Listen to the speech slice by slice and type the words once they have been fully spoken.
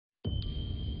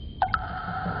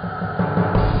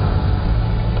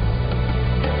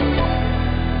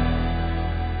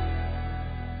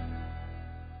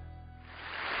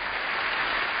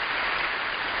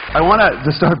I want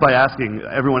to start by asking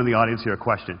everyone in the audience here a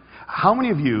question. How many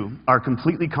of you are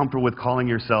completely comfortable with calling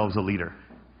yourselves a leader?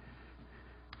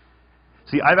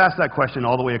 See, I've asked that question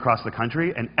all the way across the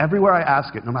country, and everywhere I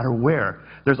ask it, no matter where,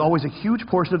 there's always a huge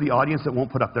portion of the audience that won't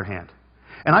put up their hand.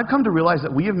 And I've come to realize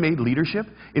that we have made leadership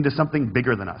into something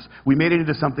bigger than us. We made it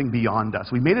into something beyond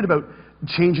us. We made it about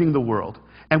changing the world.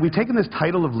 And we've taken this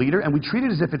title of leader, and we treat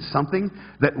it as if it's something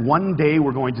that one day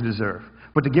we're going to deserve.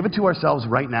 But to give it to ourselves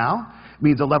right now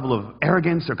means a level of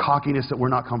arrogance or cockiness that we're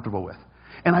not comfortable with.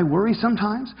 And I worry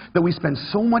sometimes that we spend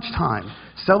so much time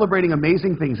celebrating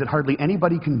amazing things that hardly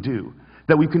anybody can do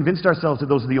that we've convinced ourselves that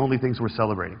those are the only things we're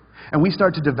celebrating. And we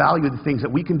start to devalue the things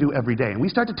that we can do every day. And we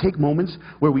start to take moments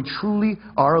where we truly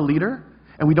are a leader,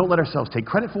 and we don't let ourselves take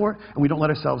credit for it, and we don't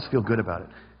let ourselves feel good about it.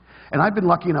 And I've been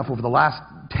lucky enough over the last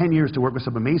 10 years to work with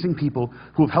some amazing people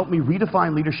who have helped me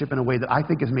redefine leadership in a way that I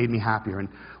think has made me happier. And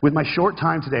with my short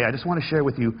time today, I just want to share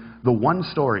with you the one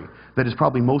story that is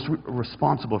probably most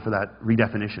responsible for that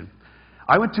redefinition.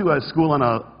 I went to a school on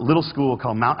a little school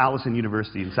called Mount Allison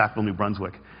University in Sackville, New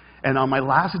Brunswick. And on my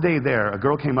last day there, a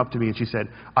girl came up to me and she said,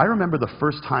 "I remember the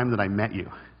first time that I met you."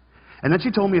 And then she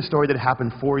told me a story that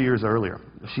happened 4 years earlier.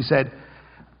 She said,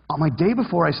 "On my day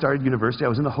before I started university, I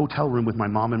was in the hotel room with my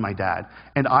mom and my dad,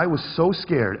 and I was so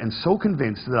scared and so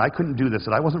convinced that I couldn't do this,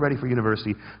 that I wasn't ready for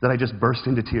university, that I just burst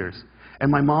into tears. And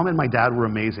my mom and my dad were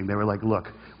amazing. They were like,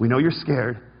 'Look, we know you're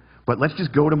scared, but let's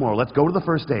just go tomorrow. Let's go to the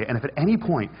first day, and if at any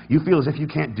point you feel as if you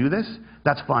can't do this,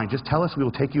 that's fine. Just tell us, we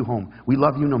will take you home. We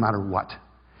love you no matter what.'"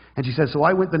 And she says, so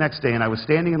I went the next day, and I was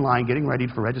standing in line getting ready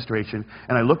for registration,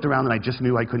 and I looked around, and I just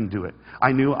knew I couldn't do it.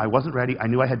 I knew I wasn't ready. I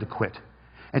knew I had to quit.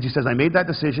 And she says, I made that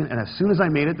decision, and as soon as I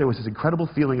made it, there was this incredible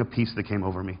feeling of peace that came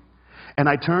over me. And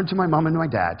I turned to my mom and my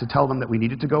dad to tell them that we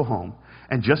needed to go home.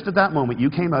 And just at that moment, you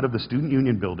came out of the Student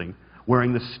Union building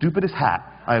wearing the stupidest hat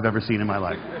I have ever seen in my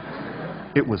life.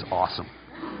 It was awesome.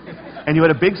 And you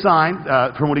had a big sign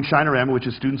promoting Shinorama, which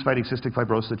is Students Fighting Cystic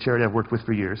Fibrosis, a charity I've worked with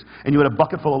for years. And you had a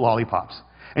bucket full of lollipops.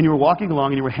 And you were walking along,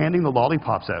 and you were handing the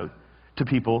lollipops out to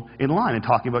people in line and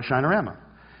talking about Shinorama.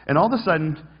 And all of a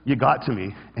sudden, you got to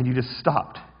me, and you just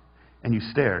stopped, and you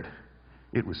stared.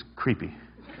 It was creepy.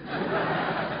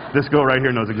 This girl right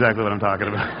here knows exactly what I'm talking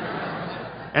about.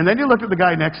 And then you looked at the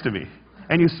guy next to me,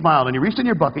 and you smiled, and you reached in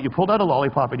your bucket, you pulled out a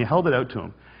lollipop, and you held it out to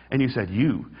him. And you said,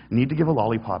 you need to give a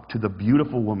lollipop to the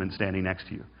beautiful woman standing next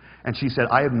to you. And she said,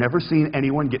 I have never seen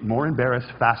anyone get more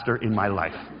embarrassed faster in my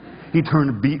life. He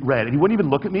turned beet red, and he wouldn't even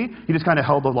look at me. He just kind of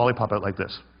held the lollipop out like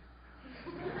this.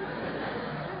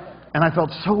 And I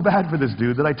felt so bad for this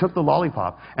dude that I took the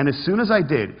lollipop. And as soon as I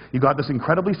did, you got this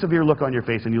incredibly severe look on your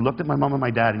face, and you looked at my mom and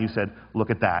my dad, and you said, look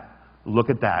at that. Look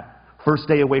at that. First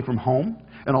day away from home,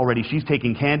 and already she's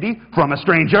taking candy from a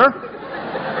stranger.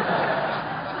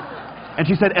 And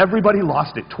she said everybody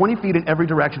lost it. 20 feet in every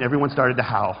direction, everyone started to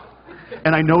howl.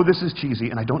 And I know this is cheesy,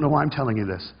 and I don't know why I'm telling you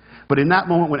this. But in that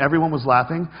moment when everyone was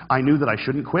laughing, I knew that I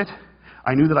shouldn't quit.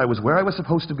 I knew that I was where I was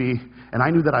supposed to be, and I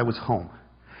knew that I was home.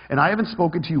 And I haven't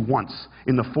spoken to you once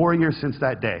in the 4 years since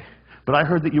that day, but I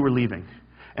heard that you were leaving.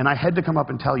 And I had to come up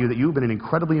and tell you that you've been an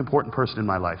incredibly important person in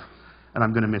my life, and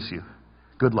I'm going to miss you.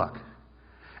 Good luck.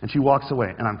 And she walks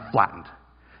away, and I'm flattened.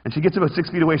 And she gets about 6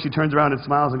 feet away, she turns around and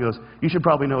smiles and goes, you should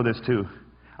probably know this too.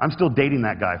 I'm still dating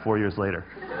that guy 4 years later.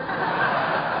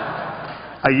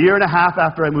 A year and a half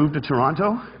after I moved to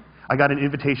Toronto, I got an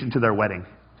invitation to their wedding.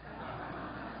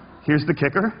 Here's the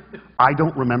kicker. I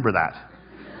don't remember that.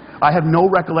 I have no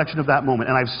recollection of that moment.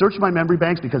 And I've searched my memory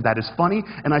banks because that is funny,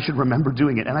 and I should remember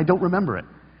doing it. And I don't remember it.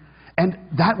 And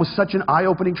that was such an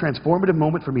eye-opening, transformative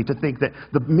moment for me to think that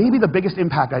maybe the biggest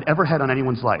impact I'd ever had on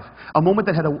anyone's life, a moment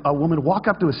that had a woman walk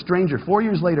up to a stranger 4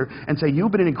 years later and say,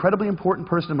 you've been an incredibly important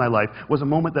person in my life, was a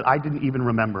moment that I didn't even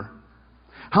remember.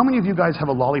 How many of you guys have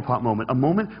a lollipop moment, a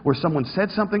moment where someone said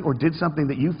something or did something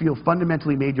that you feel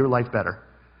fundamentally made your life better?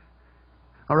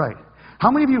 All right.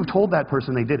 How many of you have told that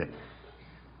person they did it?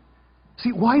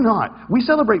 See, why not? We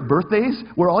celebrate birthdays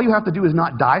where all you have to do is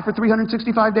not die for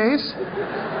 365 days.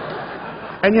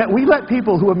 And yet we let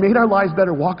people who have made our lives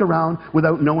better walk around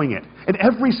without knowing it. And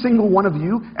every single one of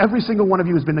you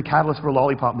has been the catalyst for a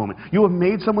lollipop moment. You have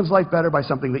made someone's life better by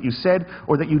something that you said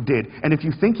or that you did. And if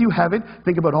you think you haven't,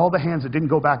 think about all the hands that didn't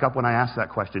go back up when I asked that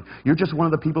question. You're just one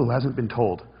of the people who hasn't been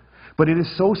told. But it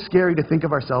is so scary to think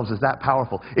of ourselves as that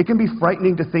powerful. It can be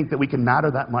frightening to think that we can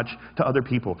matter that much to other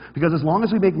people. Because as long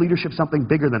as we make leadership something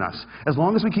bigger than us, as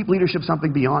long as we keep leadership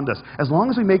something beyond us, as long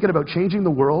as we make it about changing the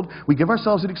world, we give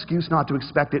ourselves an excuse not to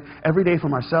expect it every day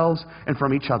from ourselves and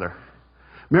from each other.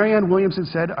 Marianne Williamson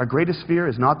said, our greatest fear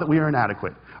is not that we are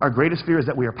inadequate. Our greatest fear is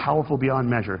that we are powerful beyond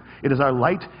measure. It is our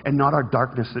light and not our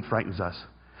darkness that frightens us.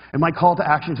 And my call to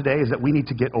action today is that we need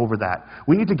to get over that.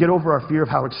 We need to get over our fear of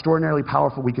how extraordinarily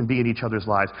powerful we can be in each other's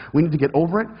lives. We need to get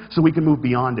over it so we can move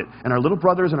beyond it. And our little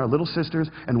brothers and our little sisters,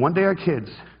 and one day our kids,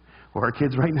 or our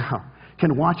kids right now,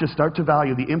 can watch us start to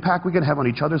value the impact we can have on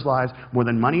each other's lives more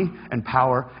than money and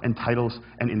power and titles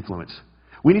and influence.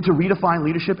 We need to redefine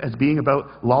leadership as being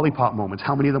about lollipop moments.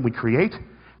 How many of them we create,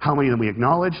 how many of them we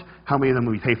acknowledge, how many of them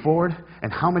we pay forward,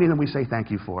 and how many of them we say thank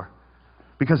you for.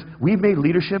 Because we've made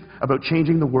leadership about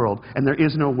changing the world, and there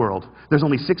is no world. There's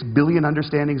only 6 billion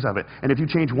understandings of it. And if you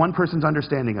change one person's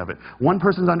understanding of it, one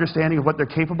person's understanding of what they're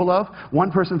capable of,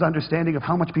 one person's understanding of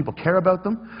how much people care about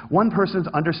them, one person's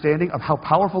understanding of how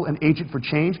powerful an agent for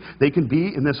change they can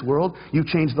be in this world, you've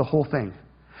changed the whole thing.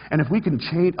 And if we can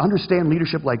understand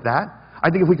leadership like that, I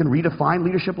think if we can redefine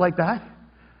leadership like that,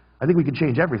 I think we can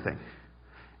change everything.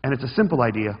 And it's a simple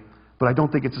idea, but I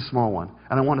don't think it's a small one.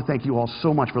 And I want to thank you all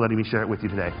so much for letting me share it with you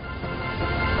today.